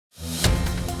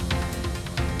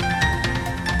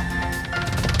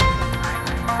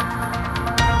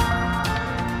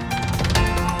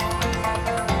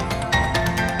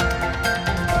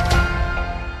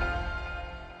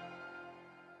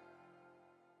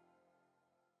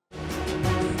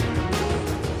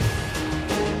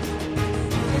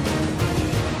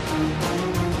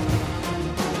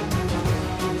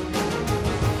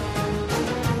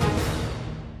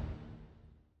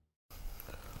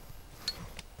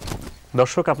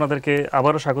দর্শক আপনাদেরকে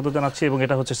আবারও স্বাগত জানাচ্ছি এবং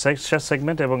এটা হচ্ছে শেষ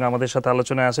সেগমেন্ট এবং আমাদের সাথে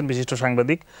আলোচনায় আছেন বিশিষ্ট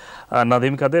সাংবাদিক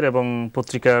নাদিম কাদের এবং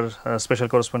পত্রিকার স্পেশাল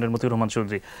করেসপন্ডেন্ট মতিউর রহমান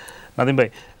চৌধুরী। নাদিম ভাই,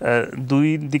 দুই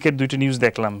দিকের দুইটি নিউজ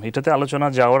দেখলাম, এটাতে আলোচনা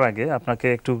যাওয়ার আগে আপনাকে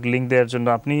একটু লিঙ্ক দেওয়ার জন্য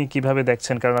আপনি কিভাবে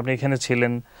দেখছেন, কারণ আপনি এখানে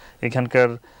ছিলেন, এখানকার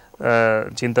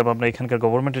চিন্তাভাবনা, এখানকার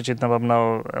গভর্নমেন্টের চিন্তাভাবনাও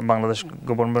বাংলাদেশ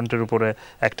গভর্নমেন্টের উপরে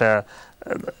একটা,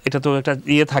 এটা তো একটা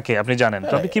ইয়ে থাকে আপনি জানেন,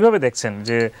 তো আপনি কিভাবে দেখছেন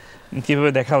যে কিভাবে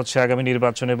দেখা হচ্ছে আগামী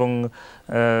নির্বাচন এবং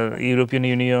ইউরোপিয়ান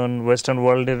ইউনিয়ন ওয়েস্টার্ন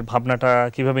ওয়ার্ল্ডের ভাবনাটা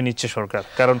কিভাবে নিচ্ছে সরকার?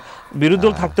 কারণ বিরোধী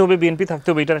দল থাকতে হবে, বিএনপি থাকতে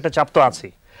হবে, এটার একটা চাপ তো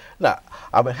আছেই না।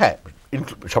 হ্যাঁ,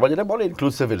 সবাই যেটা বলে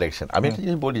ইনক্লুসিভ ইলেকশন। আমি একটা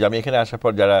জিনিস বলি, আমি এখানে আসার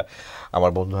পর যারা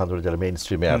আমার বন্ধু বান্ধব যারা মেইন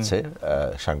স্ট্রিমে আছে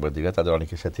সাংবাদিকরা, তাদের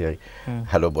অনেকের সাথে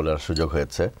হ্যালো বলার সুযোগ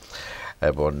হয়েছে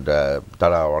এবং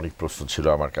তারা অনেক প্রশ্ন ছিল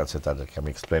আমার কাছে, তাদেরকে আমি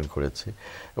এক্সপ্লেন করেছি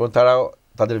এবং তারাও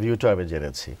তাদের ভিউটাও আমি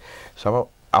জেনেছি।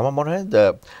 আমার মনে হয়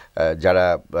যারা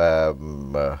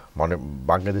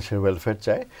বাংলাদেশের ওয়েলফেয়ার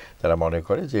চায় তারা মনে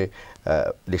করে যে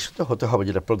ইলেকশন তো হতে হবে,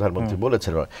 যেটা প্রধানমন্ত্রী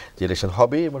বলেছেন যে ইলেকশন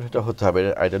হবে এবং সেটা হতে হবে।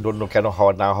 আই ডোন্ট নো কেন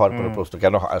হওয়া না হওয়ার কোনো প্রশ্ন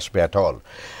কেন আসবে at all.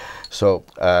 So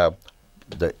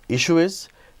the issue is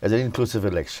age N inclusive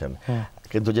election.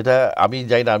 কিন্তু যেটা আমি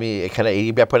জানি না, আমি এখানে এই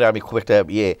ব্যাপারে আমি খুব একটা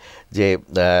যে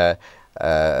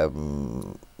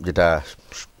যেটা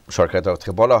সরকারের তরফ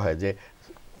থেকে বলা হয় যে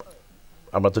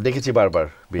আমরা তো দেখেছি বারবার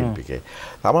বিএনপিকে,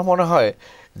 আমার মনে হয়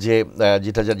যে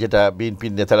যেটা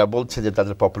বিএনপির নেতারা বলছে যে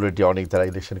তাদের পপুলারিটি অনেক, তারা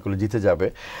ইলেকশনগুলো জিতে যাবে।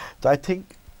 তো আই থিঙ্ক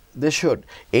দে শুড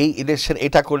এই ইলেকশন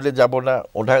এটা করলে যাব না,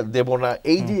 ওটা দেব না,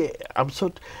 এই যে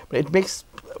ইট মেক্স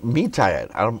মি টায়ার।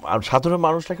 আর সাধারণ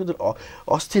মানুষরা কিন্তু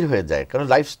অস্থির হয়ে যায়, কারণ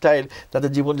লাইফস্টাইল তাদের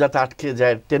জীবনযাত্রা আটকে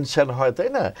যায়, টেনশন হয়, তাই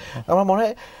না? আমার মনে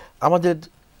হয় আমাদের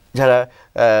যারা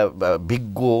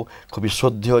বিজ্ঞ, খুবই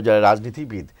শ্রদ্ধেয় যারা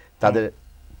রাজনীতিবিদ, তাদের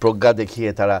প্রজ্ঞা দেখিয়ে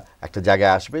তারা একটা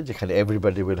জায়গায় আসবে যেখানে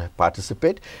এভরিবডি উইল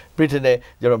পার্টিসিপেট। ব্রিটেনে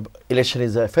যেমন ইলেকশন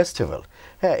ইজ এ ফেস্টিভ্যাল,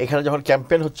 হ্যাঁ, এখানে যখন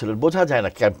ক্যাম্পেইন হচ্ছিল বোঝা যায় না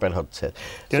ক্যাম্পেইন হচ্ছে।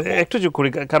 একটু যোগ করি,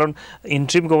 কারণ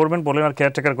ইন্ট্রিম গভর্নমেন্ট বলেন আর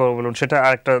কেয়ারটেকার গভর্নমেন্ট, সেটা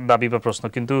আর একটা দাবি বা প্রশ্ন,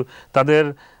 কিন্তু তাদের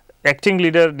অ্যাক্টিং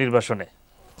লিডার নির্বাসনে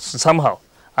সামহাও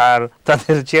আর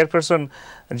তাদের চেয়ারপারসন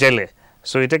জেলে।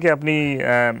 সো এটাকে আপনি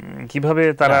কিভাবে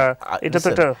তারা, এটা তো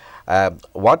একটা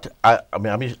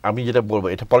আমি যেটা বলবো,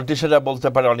 এটা পলিটিশিয়ানরা বলতে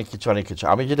পারে অনেক কিছু।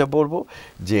 আমি যেটা বলবো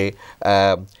যে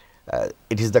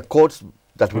it is the courts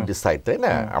that will decide, তাই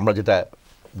না? আমরা যেটা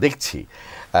দেখছি।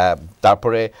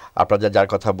 তারপরে আপনারা যার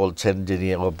কথা বলছেন, যিনি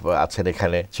আছেন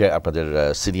এখানে আপনাদের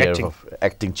সিনিয়র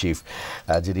অ্যাক্টিং চিফ,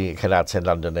 যিনি এখানে আছেন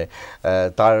লন্ডনে,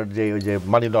 তার ওই যে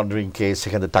মানি লন্ডারিং কেস,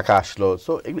 সেখানে টাকা আসলো,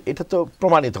 সো এটা তো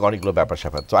প্রমাণিত অনেকগুলো ব্যাপার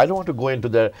স্যাপার। So I don't want to go into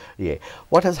the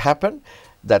what has happened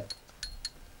that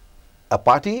a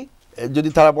party, যদি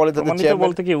তারা বলে তাদের চেয়ারম্যান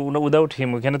বলতে কি উইদাউট হিম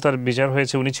ওখানে তার বিচার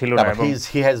হয়েছে, উনি ছিল না, এবং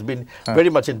he has been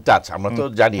very much in touch. আমরা তো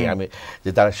জানি আমি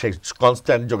যে তারা সে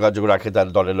কনস্ট্যান্ট যোগাযোগ রাখে,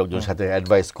 তার দলের লোকজনের সাথে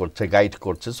অ্যাডভাইস করছে, গাইড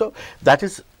করছে। So that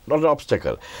is not an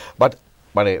obstacle. But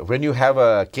মানে when you have a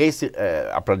case,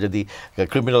 আপনার যদি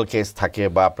ক্রিমিনাল কেস থাকে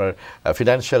বা আপনার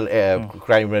ফিনান্সিয়াল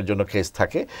ক্রাইমের জন্য কেস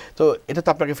থাকে, তো এটা তো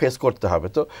আপনাকে ফেস করতে হবে।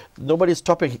 তো nobody is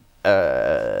stopping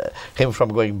him from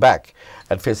going back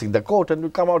and facing the court, and you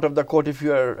come out of the court if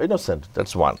you are innocent.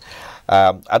 That's one.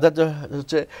 Other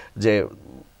হচ্ছে যে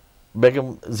বেগম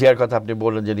জিয়ার কথা আপনি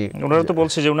বললেন, যিনি ওনারা তো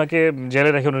বলছে যে ওনাকে জেলে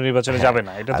রেখে উনি নির্বাচনে যাবে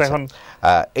না। এটা তো এখন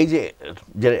এই যে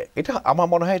এটা আমার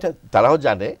মনে হয় এটা তারাও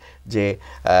জানে যে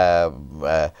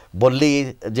বললেই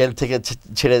জেল থেকে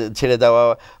ছেড়ে দেওয়া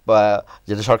বা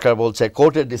যেটা সরকার বলছে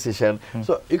কোর্টের decision,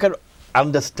 so you can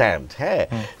understand. হ্যাঁ,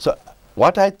 সো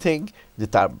হোয়াট আই থিঙ্ক যে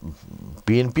তার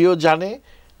বিএনপিও জানে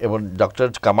এবং ডক্টর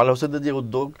কামাল হোসেনের যে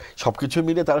উদ্যোগ, সব কিছু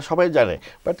মিলে তারা সবাই জানে।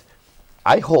 But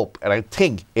I hope and I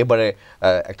think এবারে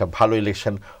একটা ভালো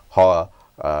ইলেকশন হওয়া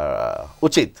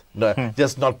উচিত,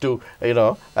 just not to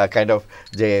kind of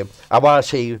যে আবার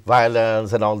সেই ভায়োলেন্স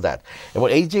অ্যান্ড অল দ্যাট। এবং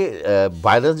এই যে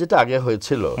ভায়োলেন্স যেটা আগে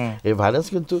হয়েছিল, এই ভায়োলেন্স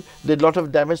কিন্তু did lot of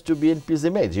damage to বিএনপি's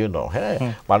image, হ্যাঁ,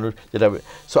 মানুষ যেটা।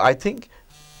 So I think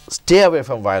stay away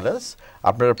from violence.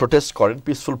 আপনারা প্রোটেস্ট করেন,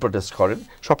 পিসফুল প্রোটেস্ট করেন,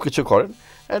 সব কিছু করেন,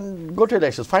 and go to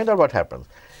election, find out what happens.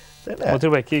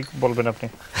 Motiur ভাই কি বলবেন আপনি?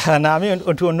 না, আমি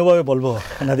একটু অন্যভাবে বলবো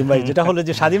নাদিম ভাই, যেটা হলো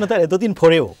যে স্বাধীনতার এতদিন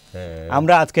পরেও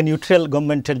আমরা আজকে নিউট্রাল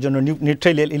গভর্নমেন্টের জন্য,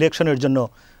 নিউট্রাল ইলেকশনের জন্য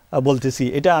বলতেছি,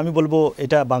 এটা আমি বলবো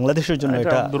এটা বাংলাদেশের জন্য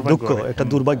এটা দুঃখ, একটা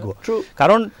দুর্ভাগ্য।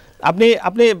 কারণ আপনি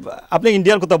আপনি আপনি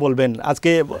ইন্ডিয়ার কথা বলবেন,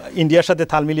 আজকে ইন্ডিয়ার সাথে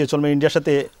তাল মিলিয়ে চলবেন, ইন্ডিয়ার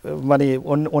সাথে মানে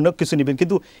অনেক কিছু নেবেন,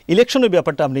 কিন্তু ইলেকশনের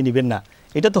ব্যাপারটা আপনি নেবেন না,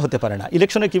 এটা তো হতে পারে না।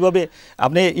 ইলেকশনে কিভাবে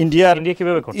আপনি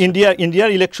ইন্ডিয়ার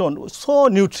ইলেকশন সো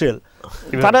নিউট্রাল,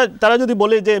 তারা যদি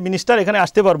বলে যে মিনিস্টার এখানে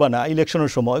আসতে পারবে না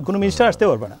ইলেকশনের সময়, কোনো মিনিস্টার আসতে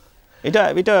পারবে না,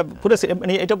 এটা পুরো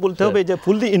মানে এটা বলতে হবে যে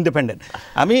ফুললি ইন্ডিপেন্ডেন্ট।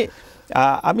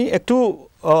 আমি একটু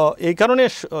এই কারণে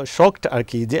শকড আর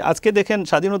কি, যে আজকে দেখেন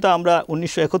স্বাধীনতা আমরা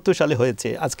 1971 সালে হয়েছে,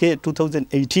 আজকে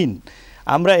 2018,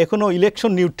 আমরা এখনো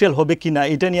ইলেকশন নিউট্রাল হবে কিনা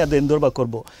এটা নিয়ে দেনদরবা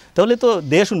করব, তাহলে তো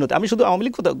দেশ উন্নত। আমি শুধু আওয়ামী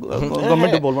লীগ কথা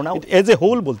গভর্নমেন্টে বলবো না, এজ এ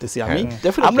হোল বলতেছি আমি।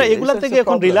 আমরা এগুলা থেকে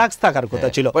এখন রিল্যাক্স থাকার কথা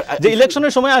ছিল, যে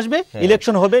ইলেকশনের সময় আসবে,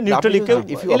 ইলেকশন হবে নিউট্রালি, কেউ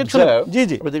ইলেকশন। জি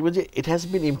জি, দেখবেন যে ইট হ্যাজ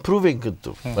বিন ইমপ্রুভিং, কিন্তু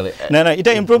মানে না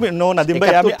এটা ইমপ্রুভ নো নাদিম ভাই,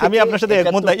 আমি আপনার সাথে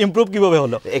একমত না। ইমপ্রুভ কিভাবে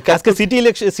হলো? আজকে সিটি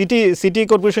ইলেকশন, সিটি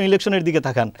কর্পোরেশন ইলেকশনের দিকে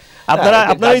তাকান,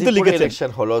 আপনারাই তো লিখেছেন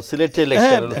ইলেকশন হলো, সিলেটে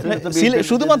ইলেকশন হলো,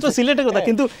 শুধুমাত্র সিলেটের কথা,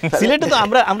 কিন্তু সিলেটে তো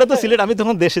আমরা তো সিলেট, আমি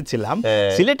তখন দেশে ছিলাম,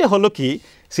 সিলেটে হলো কি,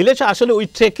 সিলেটে আসলে ওই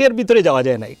ট্রেকের ভিতরে যাওয়া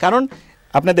যায় নাই, কারণ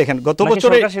আপনি দেখেন গত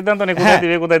বছরে সিদ্ধান্ত নেই কোথায়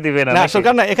দিবে কোথায় দিবে না,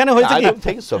 সরকার না, এখানে হয়েছে কি,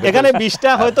 এখানে 20টা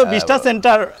হয়তো 20টা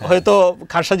সেন্টার হয়তো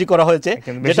খারসাজি করা হয়েছে,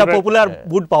 যেটা পপুলার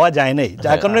বুট পাওয়া যায় নাই,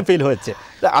 যার কারণে ফেল হয়েছে।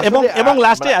 এবং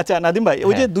লাস্টে, আচ্ছা নাদিম ভাই,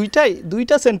 ওই যে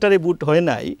দুইটা সেন্টারে বুট হয়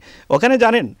নাই, ওখানে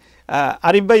জানেন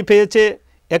আরিফ ভাই পেয়েছে,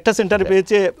 একটা সেন্টারে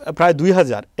পেয়েছে প্রায়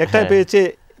 2000, একটাই পেয়েছে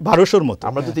 1200-র মতো।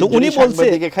 তো উনি বলছে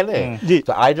এখানে,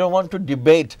 তো I don't want to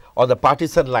debate on the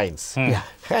partisan lines.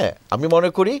 হ্যাঁ, আমি মনে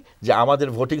করি যে আমাদের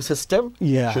voting system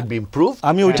should be improve.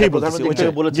 আমি ওইটাই বলছি,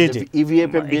 ওইটাই বলেছি, ইভিএম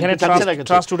এখানে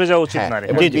ট্রাস্ট উঠে যাওয়া উচিত না,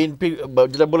 বিএনপি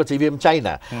যেটা বলেছে ইভিএম চাই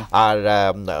না, আর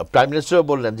প্রাইম মিনিস্টারও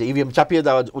বললেন যে ইভিএম চাপিয়ে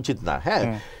দেওয়া উচিত না। হ্যাঁ,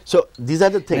 so this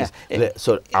are the things.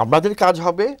 So আমাদের কাজ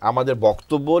হবে আমাদের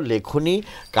বক্তব্য, লেখনী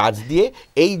কাজ দিয়ে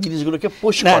এই জিনিসগুলোকে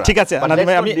পুশ করা। ঠিক আছে,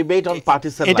 আমি ডিবেট অন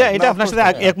পার্টিসান, এটা আপনার সাথে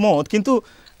একমত, কিন্তু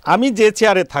আমি যে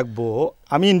চেয়ারে থাকবো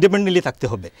আমি ইন্ডিপেন্ডেন্টলি থাকতে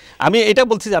হবে। আমি এটা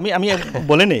বলছি যে আমি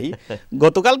বলে নেই,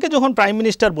 গতকালকে যখন প্রাইম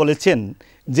মিনিস্টার বলেছেন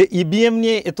যে ইভিএম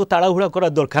নিয়ে এত তাড়াহুড়া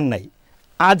করার দরকার নাই,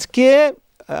 আজকে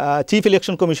চিফ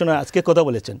ইলেকশন কমিশনার আজকে কথা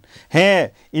বলেছেন, হ্যাঁ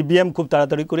ইভিএম খুব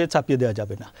তাড়াতাড়ি করে চাপিয়ে দেওয়া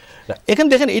যাবে না। এখানে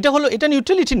দেখেন, এটা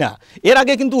নিউট্রালিটি না। এর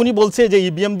আগে কিন্তু উনি বলছে যে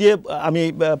ইভিএম দিয়ে আমি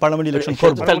পার্লামেন্ট ইলেকশন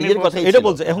করব, এটা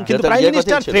বলছে। এখন কিন্তু প্রাইম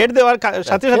মিনিস্টার থ্রেট দেওয়ার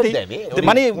সাথে সাথে,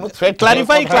 মানে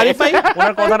ক্লারিফাই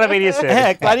ওনার কথাটা বেরিয়েছে,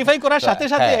 হ্যাঁ ক্লারিফাই করার সাথে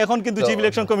সাথে এখন কিন্তু চিফ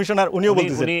ইলেকশন কমিশনার উনিও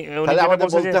বলতেছেন, তাহলে আমাদের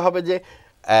বলতে হবে যে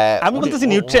আমি বলতেছি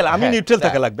নিউট্রাল, আমি নিউট্রাল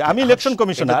থাকা লাগবে, আমি ইলেকশন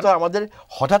কমিশনার। তো আমাদের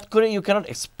হঠাৎ করে ইউ ক্যানট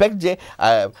এক্সপেক্ট যে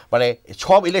মানে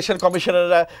সব ইলেকশন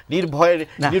কমিশনাররা নির্ভয়ে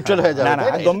নিউট্রাল হয়ে যাবে। না,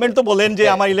 গভর্নমেন্ট তো বলেন যে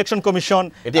আমার ইলেকশন কমিশন,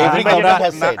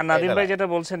 নাদিম ভাই যেটা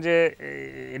বলছেন যে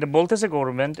এটা বলতেছে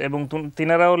গভর্নমেন্ট এবং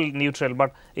তিনারাও নিউট্রাল, বাট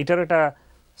এটার একটা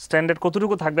স্ট্যান্ডার্ড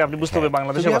কতটুকু থাকবে আপনি বুঝতে হবে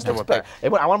বাংলাদেশের বাস্তবতা।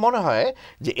 এবং আমার মনে হয়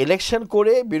যে ইলেকশন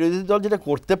করে বিরোধী দল যেটা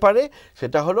করতে পারে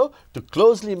সেটা হলো টু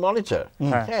ক্লোজলি মনিটর,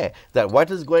 হ্যাঁ, that what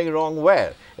is going wrong wire,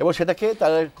 এবং সেটাকে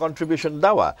তাদের কন্ট্রিবিউশন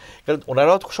দেওয়া। কারণ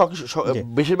ওনারাও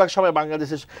বেশিরভাগ সময়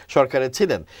বাংলাদেশের সরকারে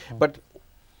ছিলেন, but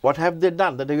what have they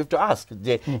done that you have to ask,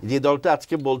 যে দলটা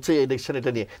আজকে বলছে ইলেকশন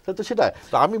এটা নিয়ে, তো সেটা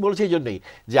তো আমি বলছি এই জন্যই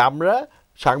যে আমরা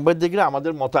সাংবাদিকরা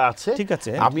আমাদের মত আছে, ঠিক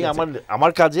আছে, আমি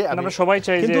আমার কাজে আমরা সবাই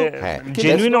চাই যে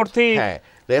জেনুইন অর্থে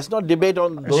let's not debate on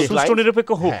those lines, সুষ্ঠু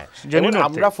নিরপেক্ষ হোক, জেনুইন অর্থে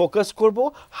আমরা ফোকাস করব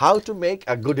how to make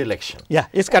a good election.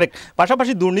 It's correct.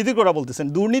 পাশাপাশি দুর্নীতির কথা বলতেছেন,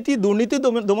 দুর্নীতি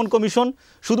দমন কমিশন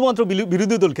শুধুমাত্র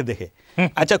বিরোধী দলকে দেখে।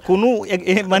 আচ্ছা, কোন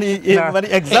মানে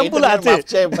এক্সাম্পল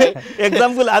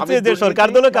আছে যে সরকার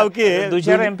দল কাউকে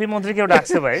 2-4 এমপি মন্ত্রী কেউ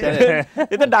ডাকছে ভাই,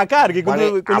 এটা ডাকা আর কি,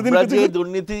 কোনদিন আমরা যে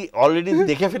দুর্নীতি অলরেডি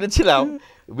দেখে ফেলেছিলাম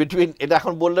বিটুইন, এটা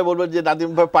এখন বলবো যে নাদিম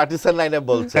ভাই পার্টিসান লাইনে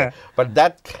বলছে, বাট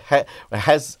দ্যাট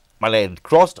হ্যাজ মানে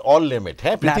ক্রসড অল লিমিট।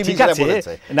 হ্যাঁ, পৃথিবী যেটা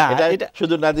বলেছে না, এটা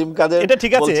শুধু নাদিম কাদের, এটা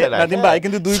ঠিক আছে নাদিম ভাই,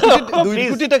 কিন্তু 2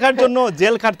 কোটি টাকার জন্য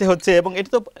জেল খাটতে হচ্ছে, এবং এটা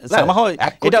তো সামা হয়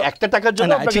এটা একটা টাকার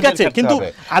জন্য, ঠিক আছে, কিন্তু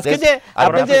আজকে যে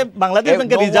আপনি যে বাংলাদেশ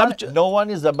ব্যাংকের reserve, no one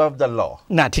is above the law,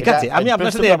 না ঠিক আছে, আমি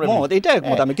আপনার সাথে একমত, এটা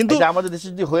একমত আমি, কিন্তু এটা আমাদের দেশে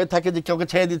যদি হয়ে থাকে যে কাউকে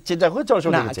ছেড়ে দিচ্ছে, এটা হয়েছে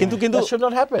অবশ্যই, না কিন্তু শুড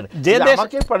নট হ্যাপেন, যে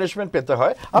আমাকে পানিশমেন্ট পেতে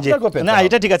হয়, আপনাকেও পেতে হয়, না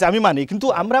এটা ঠিক আছে আমি মানি, কিন্তু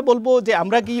আমরা বলবো যে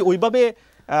আমরা কি ওইভাবে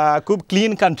খুব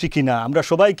ক্লিন কান্ট্রি কিনা, আমরা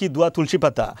সবাই কি দোয়া তুলসী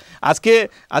পাতা?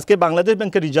 আজকে বাংলাদেশ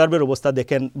ব্যাংকের রিজার্ভের অবস্থা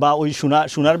দেখেন, বা ওই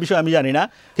সোনার বিষয় আমি জানি না,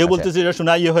 কেউ বলতেছে এটা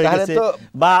সোনা হয়ে গেছে,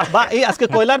 বা এই আজকে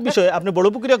কয়লার বিষয়ে আপনি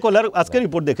বড়পুকুরিয়া কয়লার আজকে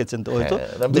রিপোর্ট দেখেছেন তো, হয়তো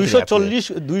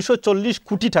 240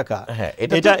 কোটি টাকা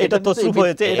এটা তসরুফ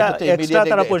হয়েছে, এটা এক্সট্রা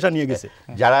তারা পয়সা নিয়ে গেছে,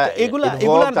 যারা এগুলা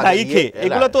দায়ী খেয়ে,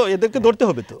 এগুলা তো এদেরকে ধরতে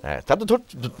হবে, তো তা তো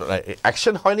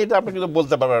অ্যাকশন হয়নি, এটা আপনি কিন্তু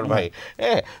বলতে পারবেন ভাই।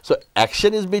 হ্যাঁ, so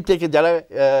action is being taken, যারা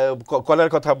কয়লার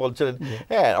কথা বলছিলেন,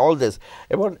 হ্যাঁ, অল দিস।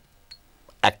 এবং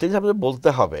একটা জিনিস আমাদের বলতে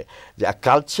হবে যে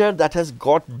culture that has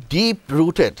got deep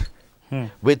rooted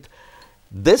with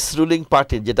this ruling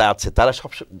party যেটা আছে, তারা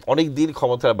অনেক দিন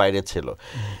ক্ষমতার বাইরে ছিল,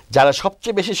 যারা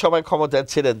সবচেয়ে বেশি সময় ক্ষমতায়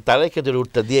ছিলেন তারাই কিন্তু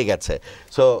রুটটা দিয়ে গেছে।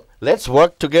 So let's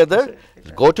work together,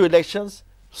 go to elections,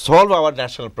 solve our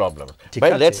national problems.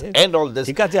 Right? Let's end all this.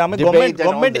 ঠিক আছে, আমি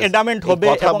গভর্নমেন্ট এন্ডামেন্ট হবে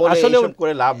এবং আসলে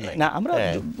করে লাভ নাই। না, আমরা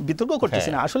বিতর্ক করতেছি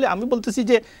না, আসলে আমি বলতেছি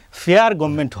যে ফেয়ার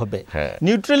গভর্নমেন্ট হবে,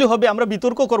 নিউট্রালি হবে, আমরা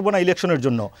বিতর্ক করব না ইলেকশনের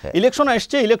জন্য। ইলেকশন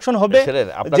আসছে, ইলেকশন হবে,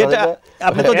 যেটা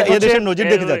আপনি তো এই দেশের নজির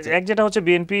দেখে যাচ্ছেন। এক যেটা হচ্ছে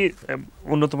বিএনপি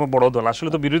অন্যতম বড় দল, আসলে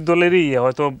তো বিরোধী দলেরই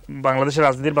হয়তো বাংলাদেশের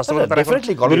রাজনীতির বাস্তবতা তারা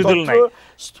বিরোধী দল নাই।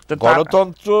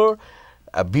 গণতন্ত্র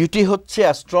বিউটি হচ্ছে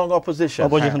a strong opposition,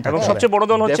 এবং সবচেয়ে বড়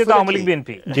দল হচ্ছে তো আওয়ামী লীগ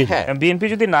বিএনপি। বিএনপি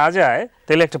যদি না যায়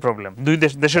তাহলে একটা প্রবলেম দুই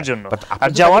দেশের জন্য। আর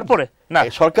যাওয়ার পরে না,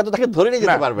 সরকার তো তাকে ধরে নিয়ে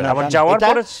যেতে পারবে না। আবার যাওয়ার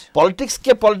পরে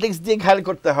পলিটিক্সকে পলিটিক্স দিয়ে ঘায়াল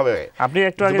করতে হবে। আপনি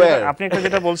একটা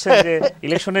যেটা বলছেন যে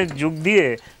ইলেকশনের যুগ দিয়ে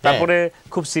তারপরে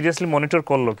খুব সিরিয়াসলি মনিটর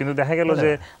করলো, কিন্তু দেখা গেল যে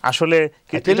আসলে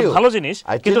ভালো জিনিস,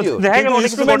 কিন্তু দেখা গেল অনেক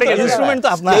কিছু ঘটে গেছে। ইনস্ট্রুমেন্ট তো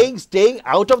আপনার staying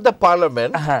out of the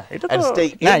parliament and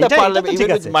staying in the parliament even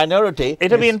with minority,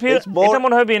 এটা বিএনপি, এটা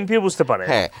মনে হয় বিএনপিও বুঝতে পারে।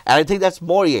 হ্যাঁ, and I think that's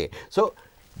more so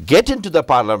get into the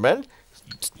parliament,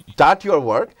 start your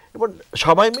work, এবং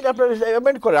সবাই মিলে আপনারা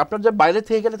এমেন্ড করে, আপনার যে বাইরে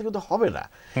থেকে গেলে তো কিন্তু হবে না।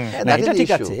 এটা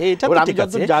ঠিক আছে, এটা ঠিক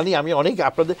আছে। আমি জানি, আমি অনেক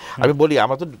আপনাদের আমি বলি,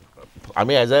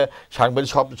 আমি অ্যাজ এ সাংবাদিক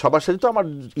সবার সাথে তো আমার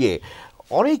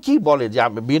অনেকেই বলে যে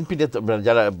বিএনপি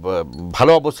যারা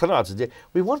ভালো অবস্থানে আছে যে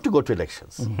we want to go to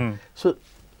elections. So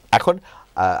এখন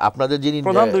আপনাদের যিনি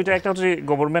প্রধান দুইটা, একটা হচ্ছে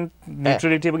গভর্নমেন্ট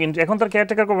নিউট্রালিটি এবং এখন তার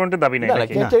কেয়ারটেকার গভর্নমেন্টের দাবি নাই,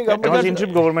 এখন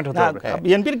ইন্টারিম গভর্নমেন্ট হতে হবে।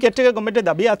 বিএনপির কেয়ারটেকার গভর্নমেন্টের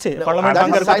দাবি আছে, পার্লামেন্ট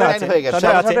ভাঙার কথা আছে,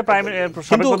 সাথে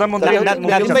সাবেক প্রধানমন্ত্রী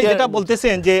যেটা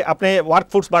বলতেছেন যে আপনি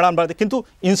ওয়ার্কফোর্স বাড়ান, কিন্তু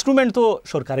ইনস্ট্রুমেন্ট তো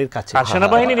সরকারের কাছে। আর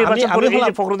সেনাবাহিনী নির্বাচন করে, এই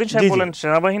যে ফখরুদ্দিন সাহেব বলেন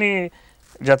সেনাবাহিনী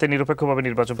যাতে নিরপেক্ষভাবে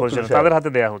নির্বাচন পরিচালনা তাদের হাতে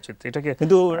দেয়া উচিত, এটাকে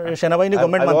কিন্তু সেনাবাহিনী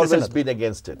গভর্নমেন্ট মানতেছে না।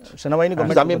 সেনাবাহিনী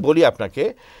গভর্নমেন্ট, আমি বলি আপনাকে,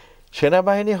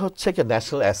 senabaini hoচ্ছে কি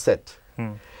national asset.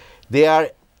 They are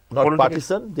not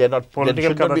partisan, they are not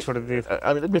political. I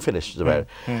mean, let me finish.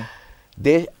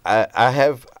 They I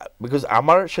have, because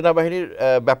আমার সেনাবাহিনীর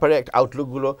ব্যাপারে আউটলুক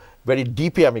গুলো very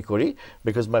deeply আমি করি,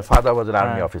 because my father was an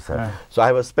army officer, so I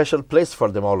have a special place for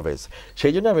them always.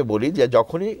 সেই জন্য আমি বলি যে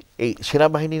যখনই এই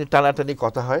সেনাবাহিনীর টানাটানি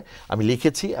কথা হয়, আমি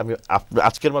লিখেছি, আমি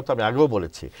আজকের মতো আমি আগেও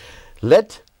বলেছি, let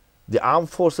the armed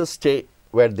forces stay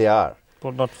where they are,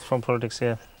 not from politics.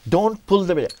 Don't pull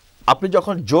them in. আপনি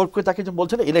যখন জোর করে তাকে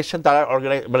বলছেন ইলেকশন তারা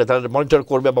অর্গানাইজ, মানে তারা মনিটর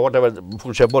করবে বা হোয়াটএভার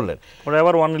ফুলশে বললেন, ওরা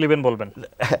আবার 111 বলবেন,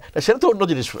 সেটা তো অন্য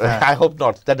জিনিস। I hope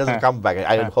not, that doesn't come back,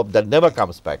 I hope that never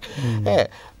comes back. হ্যাঁ,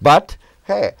 বাট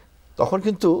হ্যাঁ, তখন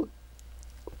কিন্তু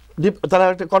তারা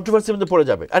একটা কন্ট্রোভার্সির মধ্যে পড়ে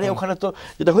যাবে। আরে ওখানে তো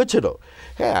যেটা হয়েছিল,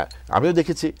 হ্যাঁ আমিও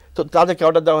দেখেছি, তো তাদেরকে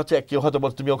অর্ডার দেওয়া হচ্ছে, কেউ হয়তো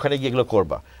বল তুমি ওখানে গিয়ে এগুলো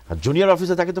করবা, আর জুনিয়র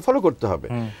অফিসার তাকে তো ফলো করতে হবে।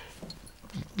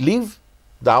 Leave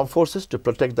the arm forces to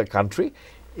protect the country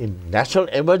in national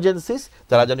emergencies,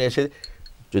 তারা যেন এসে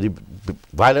যদি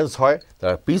ভায়োলেন্স হয়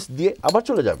তারা পিস দিয়ে আবার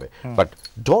চলে যাবে, but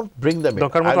don't bring them in.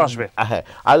 দরকার মতো আসবে।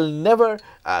 I'll never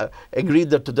agree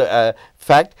that to the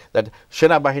fact that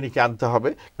সেনাবাহিনীকে আনতে হবে,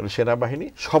 কারণ সেনাবাহিনী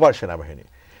সবার সেনাবাহিনী,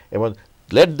 এবং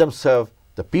let them serve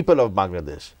the people of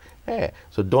Bangladesh.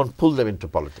 So don't pull them into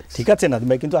politics. ঠিক আছে নাদিম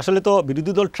ভাই, কিন্তু আসলে তো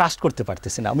বিরোধী দল ট্রাস্ট করতে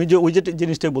পারতেছে না। আমি যে ওই যে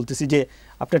জিনিসটাই বলতেছি যে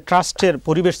আপনি ট্রাস্টের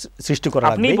পরিবেশ সৃষ্টি করা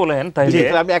লাগবে। আপনি বলেন তাহলে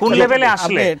কোন লেভেলে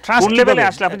আসলে, কোন লেভেলে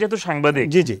আসলে, আপনি যেহেতু সাংবাদিক,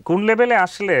 কোন লেভেলে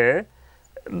আসলে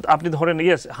আপনি ধরেন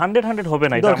ইয়েস 100 হবে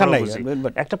না, এটা আমরা বুঝি,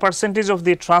 একটা percentage of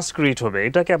the trust create হবে,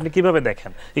 এটাকে আপনি কিভাবে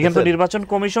দেখেন? এখানে তো নির্বাচন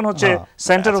কমিশন হচ্ছে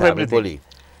সেন্টার অফ এভরিথিং। বলি,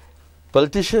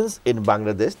 পলিটিশিয়ানস ইন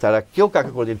বাংলাদেশ তারা কেউ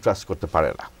কাকে কোনোদিন ট্রাস্ট করতে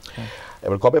পারে না।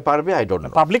 এবার কবে পারবে I don't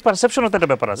know. Public perception তো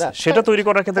একটা ব্যাপার আছে, সেটা তৈরি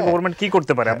করার ক্ষেত্রে গভর্নমেন্ট কি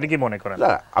করতে পারে আপনি কি মনে করেন?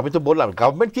 না, আমি তো বললাম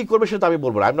গভর্নমেন্ট কি করবে সেটা আমি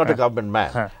বলবো না, I am not a government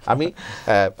man. আমি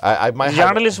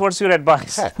জার্নালিস্ট, হোয়াটস ইউর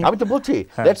অ্যাডভাইস? আমি তো বলছি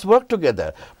লেটস ওয়ার্ক টুগেদার।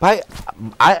 ভাই,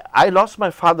 I lost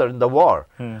my father in the war.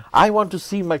 I want to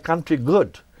see my country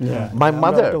good. My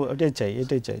mother এটাই চাই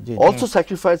also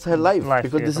sacrificed her life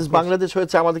because this is Bangladesh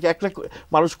হয়েছে, আমাদেরকে একটা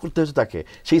মানুষ করতে হয়েছে তাকে,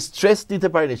 সেই স্ট্রেস নিতে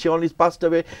পারেনি, she only passed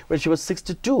away when she was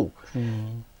 62.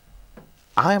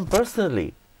 I am personally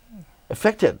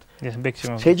affected.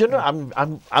 সেই জন্য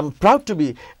I'm proud to be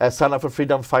a son of a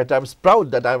freedom fighter. I'm proud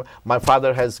that my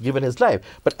father has given his life,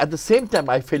 but at the same time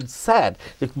I feel sad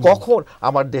যে কখন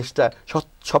আমার দেশটা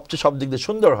সবচেয়ে সব দিক দিয়ে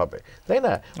সুন্দর হবে, তাই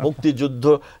না? মুক্তিযুদ্ধ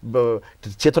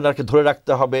চেতনাকে ধরে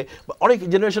রাখতে হবে, অনেক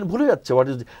জেনারেশন ভুলে যাচ্ছে।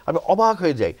 আমি অবাক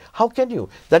হয়ে যাই, how can you,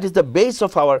 that is the base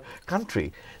of our country,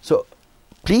 so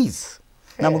please।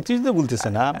 না, মুক্তিযুদ্ধ বলতেছে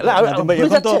না,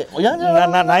 এখন তো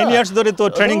 9 ইয়ার্স ধরে তো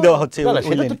ট্রেনিং দেওয়া হচ্ছে।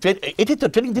 এটাই তো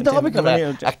ট্রেনিং দিতে হবে, কেন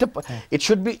একটা it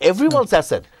should be everyone's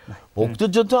asset.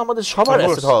 মুক্তিযুদ্ধ আমাদের সবার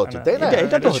অ্যাসেট হওয়া উচিত, তাই না?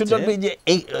 এটা তো শুড নট বি যে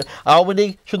এই আওয়ামী লীগ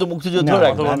শুধু মুক্তিযুদ্ধ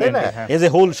রাখবে, তাই না? এজ এ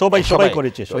হোল সবাই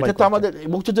করেছে। এটা তো আমাদের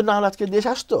মুক্তিযুদ্ধ না হলে আজকে দেশ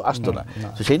আসতো না।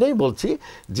 তো সেইটাই বলছি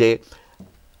যে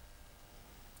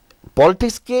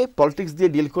পলিটিক্স দিয়ে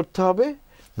ডিল করতে হবে,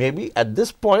 maybe at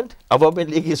this point Awami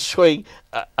League is showing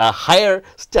a higher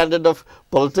standard of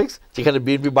politics, যেখানে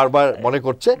বিএনপি বারবার মনে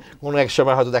করছে কোনো এক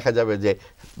সময় হয়তো দেখা যাবে যে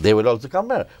they will also come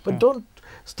here, but don't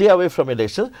stay away from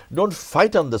elections, don't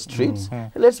fight on the streets,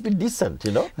 let's be decent,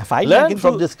 you know, learn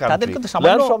from this country,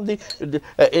 learn from the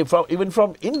even from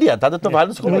India, তাদের তো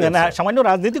violence করে না, সামান্য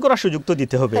রাজনীতি করার সুযোগ তো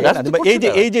দিতে হবে।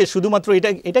 এই যে শুধুমাত্র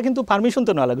এটা কিন্তু পারমিশন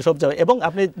তো না লাগে সব জায়গায়, এবং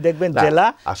আপনি দেখবেন জেলা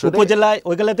উপজেলায়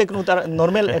ওইগুলাতে কোনো তারা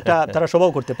নরমাল একটা তারা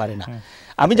সভাও করতে পারে না।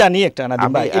 আমি জানি একটা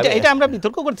নাদিম ভাই, এটা আমরা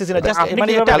বিতর্ক করতেছি না, জাস্ট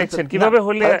মানে এটা কিভাবে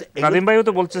হলে নাদিম ভাইও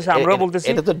তো বলতেছে, আমরাও বলতেছি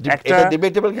এটা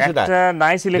ডিবেটেবল কিছু না, একটা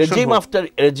nice election regime after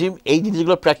regime এই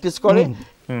জিনিসগুলো প্র্যাকটিস করে,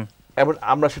 এবং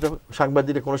আমরা সেটা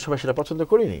সাংবাদিকরা কোনো সময় সেটা পছন্দ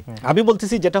করিনি। আমি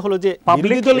বলতেছি যেটা হলো যে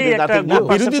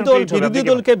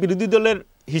বিরোধী দলের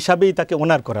হিসাবেই তাকে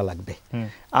অনার করা লাগবে।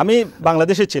 আমি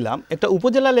বাংলাদেশে ছিলাম, একটা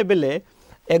উপজেলা লেভেলে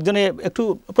একজনে একটু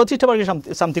প্রতিষ্ঠাবার্ষিকী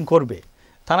সামথিং করবে,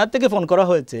 থানার থেকে ফোন করা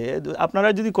হয়েছে, আপনারা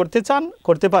যদি করতে চান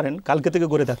করতে পারেন, কালকে থেকে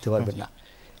গড়ে থাকতে পারবেন না।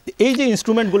 এই যে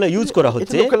ইনস্ট্রুমেন্টগুলো ইউজ করা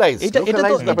হচ্ছে,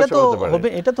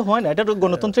 এটা তো হয় না, এটা তো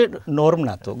গণতন্ত্রের নর্ম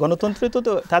না। তো গণতন্ত্রে তো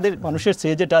তাদের মানুষের সে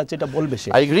যেটা আছে এটা বলবে সে।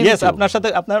 আপনার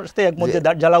সাথে একমত যে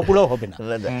জ্বালাও হবে না,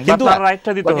 কিন্তু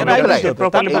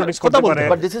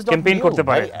ক্যাম্পেইন করতে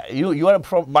পারে। You are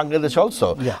from Bangladesh also,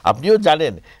 আপনিও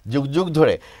জানেন যুগ যুগ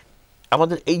ধরে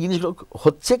আমাদের এই জিনিসগুলো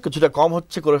হচ্ছে, কিছুটা কম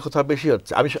হচ্ছে, করে কোথাও বেশি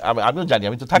হচ্ছে। আমিও জানি,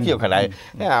 আমি তো থাকি ওখানে,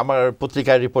 হ্যাঁ, আমার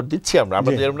পত্রিকায় রিপোর্ট দিচ্ছি, আমরা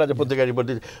এরকম না যে পত্রিকায় রিপোর্ট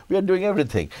দিচ্ছি, we are doing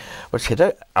everything. But সেটা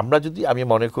আমরা যদি, আমি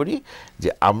মনে করি যে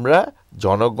আমরা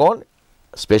জনগণ,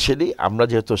 স্পেশালি আমরা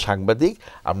যেহেতু সাংবাদিক,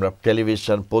 আমরা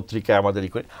টেলিভিশন পত্রিকায় আমাদের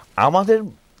করি,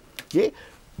 আমাদেরকে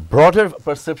broader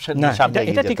perception নিয়ে সামনে এগিয়ে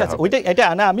যেতে হবে। এটা ঠিক আছে, ওইটা এটা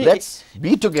না, আমি let's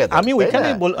be together, আমি ওইখানে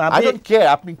I don't care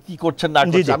আপনি কি করছেন না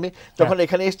করছেন। আমি যখন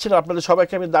এখানে এসেছিলাম আপনাদের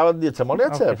সবাইকে আমি দাওয়াত দিয়েছি, মনে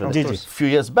আছে আপনাদের, few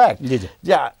years back,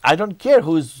 যে I don't care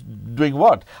who is doing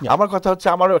what। আমার কথা হচ্ছে,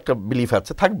 আমারও একটা বিলিফ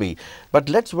আছে, থাকবেই, বাট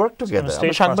লেটস ওয়ার্ক টুগেদার।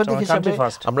 আমরা সাংবাদিক হিসেবে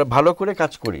আমরা ভালো করে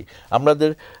কাজ করি, আমাদের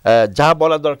যা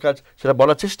বলা দরকার সেটা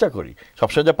বলার চেষ্টা করি,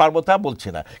 সবসময় যা পারবো তা বলছি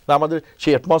না, কিন্তু আমাদের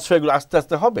সেই অ্যাটমসফিয়ারগুলো আস্তে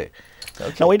আস্তে হবে।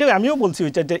 ওইটা আমিও বলছি,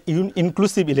 ওইটা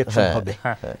ইনক্লুসিভ ইলেকশন হবে।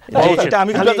 এটা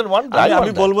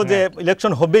আমি বলবো যে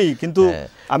ইলেকশন হবেই, কিন্তু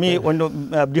আমি অন্য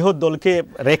বৃহৎ দলকে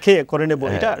রেখে করে নেব,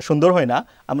 এটা সুন্দর হয় না।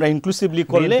 আমরা ইনক্লুসিভলি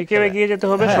করলে এগিয়ে যেতে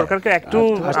হবে, সরকারকে একটু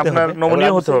আপনার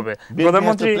নমনীয় হতে হবে।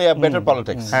 প্রধানমন্ত্রী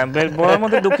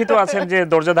প্রধানমন্ত্রী দুঃখিত আছেন যে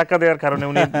দরজা ধাক্কা দেওয়ার কারণে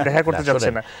উনি দেখা করতে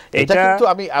যাচ্ছেন না। এটা কিন্তু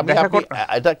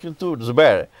এটা কিন্তু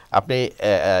জুবায়ের, আপনি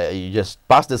জাস্ট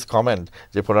পাস দিস কমেন্ট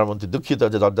যে প্রধানমন্ত্রী দুঃখিত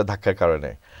যে দরজা ধাক্কার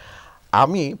কারণে।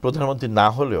 আমি প্রধানমন্ত্রী না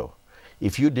হলেও,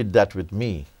 if you did that with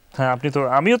me, হ্যাঁ, আপনি তো,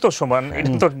 আমিও তো সমান, এটা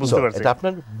তো বুঝতে পারছি। এটা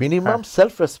আপনার মিনিমাম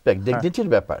সেলফ রেসপেক্ট, ডিগনিটির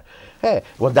ব্যাপার। হ্যাঁ,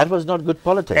 well that was not good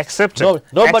politics,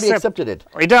 nobody accepted it,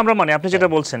 এটা আমরা মানে আপনি যেটা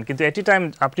বলছেন, কিন্তু এট টাইম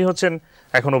আপনি হচ্ছেন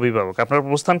এখন অভিভাবক, আপনার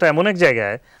অবস্থানটা এমন এক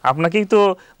জায়গায়, আপনাকেই তো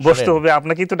বসতে হবে,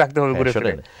 আপনাকেই তো ডাকতে হবে ঘুরে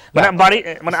ফিরে, মানে বাড়ি,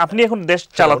 মানে আপনি এখন দেশ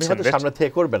চালাচ্ছেন, সামনে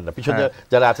থেকে করবেন না, পিছনে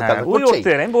যারা আছে তারা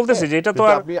করছেই। আমি বলতেছি যে এটা তো,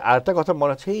 আপনি আরেকটা কথা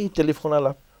মনে আছে, এই টেলিফোন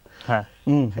আলাপ, হ্যাঁ,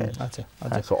 আচ্ছা,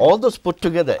 so all those put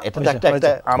together, এটা একটা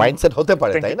মাইন্ডসেট হতে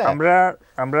পারে, তাই না?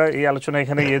 আমরা এই আলোচনা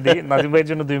এখানে দিই, নাজিম ভাইয়ের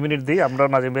জন্য 2 মিনিট দিই, আমরা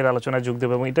নাজিম ভাইয়ের আলোচনায় যোগ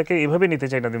দেব, এবং এটাকে এভাবে নিতে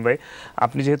চাই নাজিম ভাই,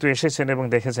 আপনি যেহেতু এসেছেন এবং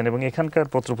দেখেছেন, এবং এখানকার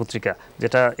পত্রপত্রিকা,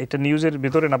 যেটা এটা নিউজের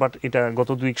ভিতরে না, বাট এটা গত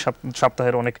 2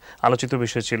 সপ্তাহের অনেক আলোচিত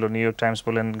বিষয় ছিল, নিউ ইয়র্ক টাইমস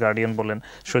বলেন, গার্ডিয়ান বলেন,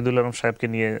 শহীদুল আলম সাহেবকে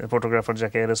নিয়ে, ফটোগ্রাফার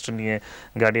যাকে অ্যারেস্ট নিয়ে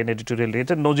গার্ডিয়ান এডিটোরিয়াল,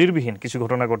 এটা নজিরবিহীন কিছু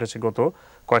ঘটনা ঘটেছে গত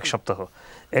কয়েক সপ্তাহ।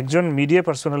 একজন মিডিয়া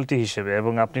পার্সোনালিটি হিসেবে,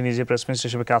 এবং আপনি নিজে প্রেস মিনিস্টার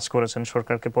হিসেবে কাজ করেছেন,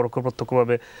 সরকারকে পরোক্ষ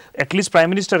প্রত্যক্ষভাবে, অ্যাটলিস্ট প্রাইম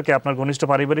মিনিস্টারকে আপনার ঘনিষ্ঠ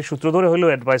পারিবারিক সূত্র ধরে হলেও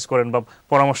অ্যাডভাইস করেন বা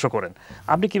পরামর্শ করেন,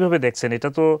 আপনি কিভাবে দেখছেন এটা?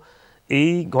 তো এই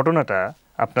ঘটনাটা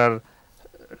আপনার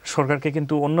সরকারকে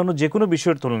কিন্তু অন্যান্য যে কোনো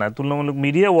বিষয়ের তুলনামূলক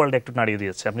মিডিয়া ওয়ার্ল্ড একটু নাড়িয়ে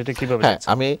দিয়েছে, আপনি এটা কিভাবে দেখছেন?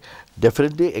 আমি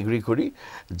ডেফিনেটলি এগ্রি করি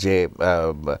যে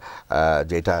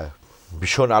এটা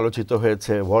ভীষণ আলোচিত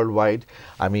হয়েছে ওয়ার্ল্ড ওয়াইড।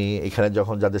 আমি এখানে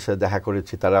যখন যাদের সাথে দেখা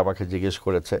করেছি তারা আমাকে জিজ্ঞেস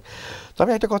করেছে। তো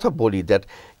আমি একটা কথা বলি, that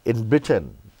in Britain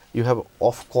you have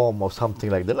Ofcom or something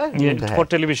like that, right? Yeah, for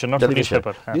television, not for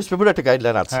newspaper. Newspaper একটা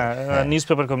গাইডলাইন আছে,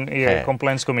 newspaper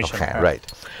compliance commission, right,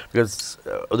 because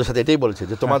ওদের সাথে এটাই বলেছে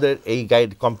যে তোমাদের এই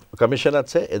গাইড কমিশন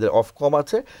আছে, এদের Ofcom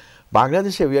আছে।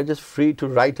 বাংলাদেশে we are just free to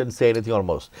write and say anything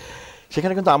almost।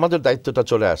 সেখানে কিন্তু আমাদের দায়িত্বটা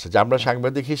চলে আসে যে আমরা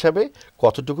সাংবাদিক হিসাবে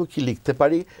কতটুকু কি লিখতে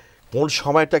পারি, কোন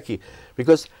সময়টা কি,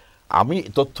 বিকজ আমি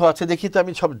তথ্য আছে দেখি তো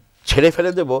আমি সব ছেড়ে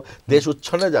ফেলে দেবো, দেশ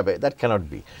উচ্ছন্নে যাবে, that cannot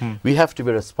B. We have to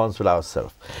be responsible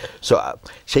ourself. So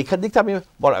সেইখান দিকটা আমি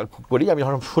করি। আমি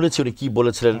যখন শুনেছি উনি কী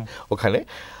বলেছিলেন ওখানে,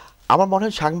 আমার মনে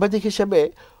হয় সাংবাদিক হিসেবে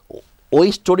ওই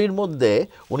স্টোরির মধ্যে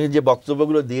উনি যে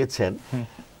বক্তব্যগুলো দিয়েছেন,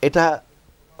 এটা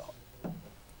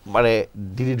মানে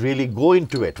did it really go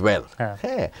into it well?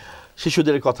 হ্যাঁ,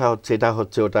 শিশুদের কথা হচ্ছে, এটা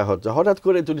হচ্ছে, ওটা হচ্ছে, হঠাৎ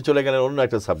করে তিনি চলে গেলেন অন্য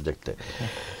একটা সাবজেক্টে।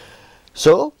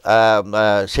 সো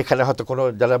সেখানে হয়তো কোনো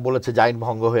যারা বলেছে যে আইন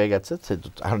ভঙ্গ হয়ে গেছে,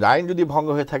 আইন যদি ভঙ্গ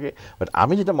হয়ে থাকে, বাট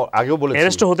আমি যেটা আগেও বলেছি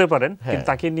অ্যারেস্ট হতে পারেন, কিন্তু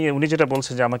তাকে নিয়ে উনি যেটা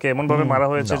বলছেন যে আমাকে এমন ভাবে মারা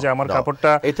হয়েছে যে আমার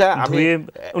কাপড়টা এটা ধুয়ে,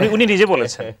 উনি নিজে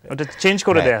বলেছেন ওটা চেঞ্জ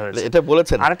করে দেয়া হয়েছে, এটা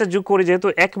বলেছেন। আরেকটা যোগ করে, যেহেতু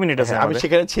 1 মিনিট আছে, আমি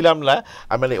সেখানে ছিলাম না,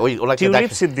 আমি মানে ওই ওনাকে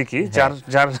টিউলিপ সিদ্দিকী,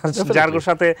 যার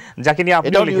সাথে যাকে নিয়ে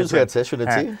আপনি লিখেছেন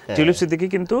শুনেছি, টিউলিপ সিদ্দিকী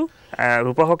কিন্তু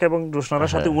রূপা হক এবং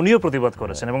রুশনারার সাথে উনিও প্রতিবাদ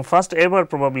করেছেন, এবং ফার্স্ট এভার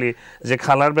প্রবাবলি যে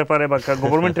খালার ব্যাপারে বা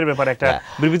গভর্নমেন্টের ব্যাপারে একটা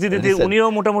বিবৃতি দিতে উনিও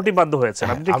মোটামুটি বাধ্য হয়েছেন।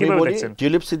 আপনি কিভাবে দেখছেন?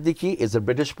 Tulip Siddiqui is a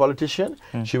British politician.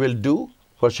 She will do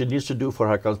what she needs to do for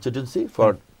her constituency, for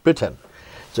Britain.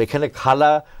 So এখানে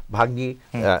খালা ভাঙ্গি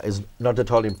is not at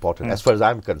all important as far as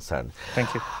I'm concerned. Thank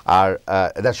you. R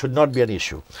that should not be an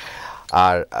issue.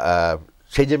 আর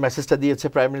সেই যে মেসেজটা দিয়েছে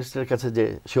prime মিনিস্টারের কাছে যে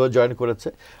সেও জয়েন করেছে,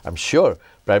 I am sure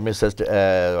prime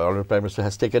minister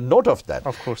has taken note of that,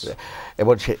 of course.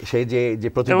 এবং সেই যে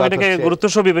প্রতিবাদ এটাকে গুরুত্ব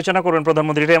সহ বিবেচনা করবেন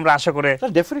প্রধানমন্ত্রী, এটাই আমরা আশা করে।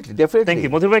 Definitely thank you.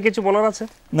 মধুর ভাই কিছু বলার আছে?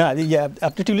 না,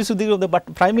 আপনি tulip Siddiqui, but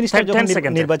prime minister যখন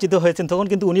নির্বাচিত হয়েছেন তখন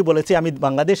কিন্তু উনি বলেছে আমি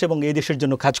বাংলাদেশ এবং এই দেশের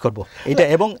জন্য কাজ করব, এটা।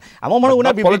 এবং আমার মনে হয়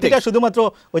ওনার বিবৃতিটা শুধুমাত্র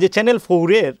ওই যে চ্যানেল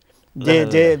 4-এর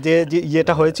যে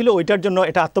যেটা হয়েছিল ওইটার জন্য,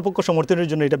 এটা আত্মপক্ষ সমর্থনের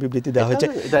জন্য এটা বিবৃতি দেওয়া হয়েছে।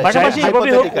 পাশাপাশি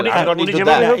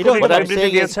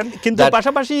কিন্তু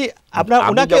পাশাপাশি আপনার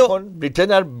ওনাকে ব্রিটেন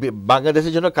আর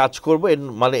বাংলাদেশের জন্য কাজ করব,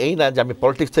 মানে এই না যে আমি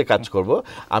পলিটিক্সে কাজ করব,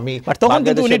 আমি তখন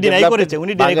কিন্তু উনি ডিনাই করেছে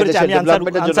আমি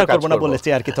আনসার করব না বলেছি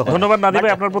আর কি। তখন ধন্যবাদ নাদিম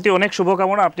ভাই, আপনার প্রতি অনেক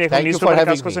শুভকামনা। আপনি এখন নিউজ পেপারে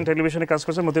কাজ করছেন, টেলিভিশনে কাজ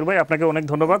করছেন। মতিউর ভাই আপনাকে অনেক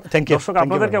ধন্যবাদ। দর্শক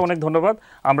আপনাদেরকে অনেক ধন্যবাদ।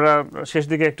 আমরা শেষ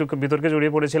দিকে একটু বিতর্কে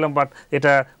জড়িয়ে পড়েছিলাম, বাট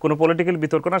এটা কোনো পলিটিক্যাল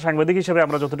বিতর্ক না, সাংবাদিক হিসেবে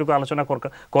আমরা যতটুকু আলোচনা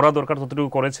করা দরকার ততটুকু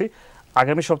করেছি।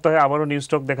 আগামী সপ্তাহে আবারও নিউজ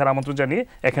টক দেখার আমন্ত্রণ জানিয়ে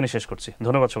এখানে শেষ করছি।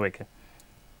 ধন্যবাদ সবাইকে।